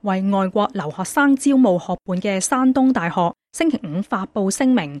為外國留學生招募學伴嘅山東大學星期五發布聲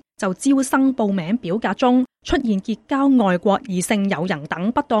明，就招生報名表格中出現結交外國異性友人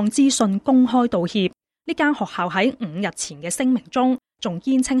等不當資訊公開道歉。呢間學校喺5日前嘅聲明中，仲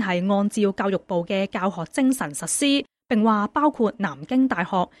堅稱係按照教育部嘅教學精神實施，並話包括南京大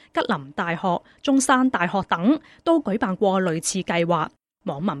學、吉林大學、中山大學等都舉辦過類似計劃。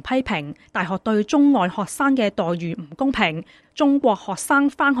網民批評大學對中外學生嘅待遇唔公平，中國學生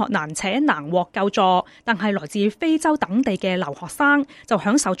返學難且難獲救助，但係來自非洲等地嘅留學生就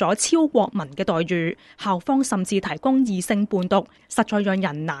享受咗超國民嘅待遇，校方甚至提供異性伴讀，實在讓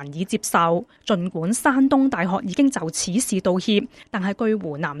人難以接受。儘管山東大學已經就此事道歉，但係據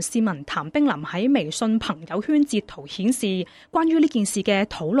湖南市民譚冰林喺微信朋友圈截圖顯示，關於呢件事嘅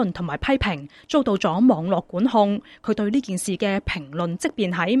討論同埋批評遭到咗網絡管控，佢對呢件事嘅評論即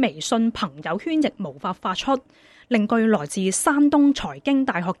便喺微信朋友圈亦無法發出。另據來自山東財經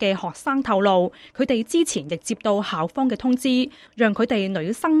大學嘅學生透露，佢哋之前亦接到校方嘅通知，讓佢哋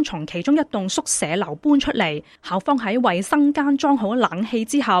女生從其中一棟宿舍樓搬出嚟。校方喺衛生間裝好冷氣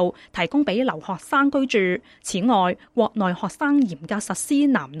之後，提供俾留學生居住。此外，國內學生嚴格實施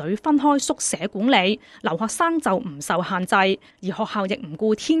男女分開宿舍管理，留學生就唔受限制。而學校亦唔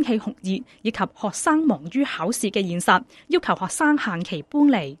顧天氣酷熱以及學生忙於考試嘅現實，要求學生限期搬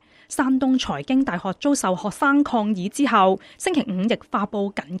離。山東財經大學遭受學生抗議之後，星期五亦發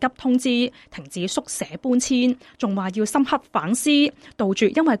布緊急通知，停止宿舍搬遷，仲話要深刻反思，杜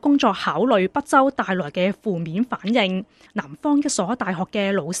絕因為工作考慮不周帶來嘅負面反應。南方一所大學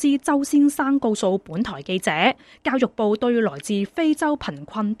嘅老師周先生告訴本台記者，教育部對來自非洲貧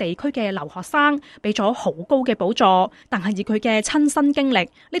困地區嘅留學生俾咗好高嘅補助，但係以佢嘅親身經歷，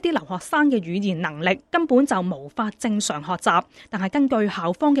呢啲留學生嘅語言能力根本就無法正常學習，但係根據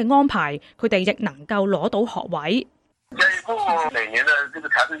校方嘅安排，佢哋亦能夠攞到學位。教育部每年的這個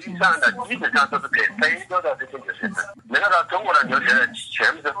財政預算呢，基本上都是給非洲的這些留學生，能夠到中國的留學生全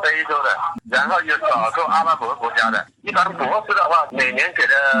部是非洲的，然後有少數阿拉伯國家的。一般博士的話，每年給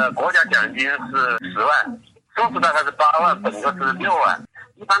的國家獎金是10萬，碩士大概是8萬，本科是6萬。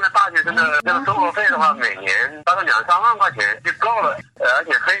一般的大學生的這個生活費的話，每年大概2-3萬塊錢就夠了。而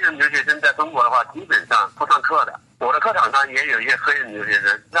且黑人留學生在中國的話，基本上不上課的。我的課堂上也有一些黑人留學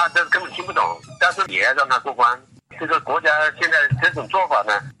生，那這根本聽不懂，但是也要讓他過關。這個國家現在這種做法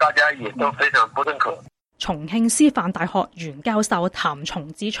呢，大家也都非常不認可。重慶師範大學原教授譚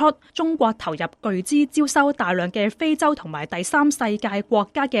松指出，中國投入巨資招收大量嘅非洲同埋第三世界國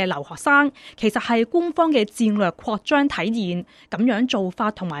家嘅留學生，其實係官方嘅戰略擴張體現。咁樣做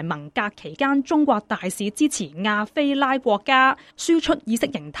法同埋文革期間中國大肆支持亞非拉國家輸出意識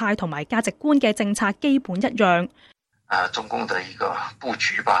形態同埋價值觀嘅政策基本一樣。中共的一個布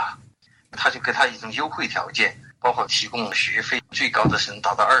局吧，他就給他一種優惠條件，包括提供學費，最高的是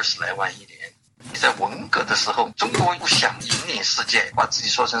達到20來萬一年。在文革的時候，中國不想引領世界，把自己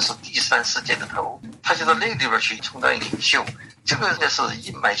說成是第三世界的頭，他就到那裏邊去充當領袖，這個是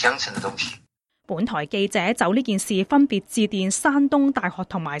一脈相承的東西。本台記者就呢件事分別致電山東大學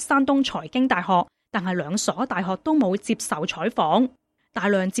同埋山東財經大學，但係兩所大學都冇接受採訪。大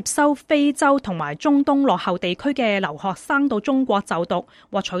量接收非洲同埋中東落後地區嘅留學生到中國就讀，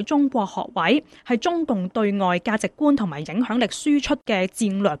獲取中國學位，係中共對外價值觀同埋影響力輸出嘅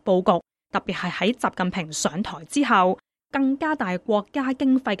戰略佈局。特別係喺習近平上台之後，更加大國家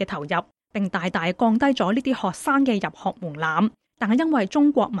經費嘅投入，並大大降低咗呢啲學生嘅入學門檻。但係因為中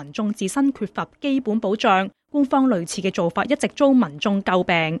國民眾自身缺乏基本保障，官方類似嘅做法一直遭民眾詬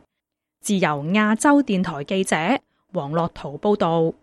病。自由亞洲電台記者黃樂圖報道。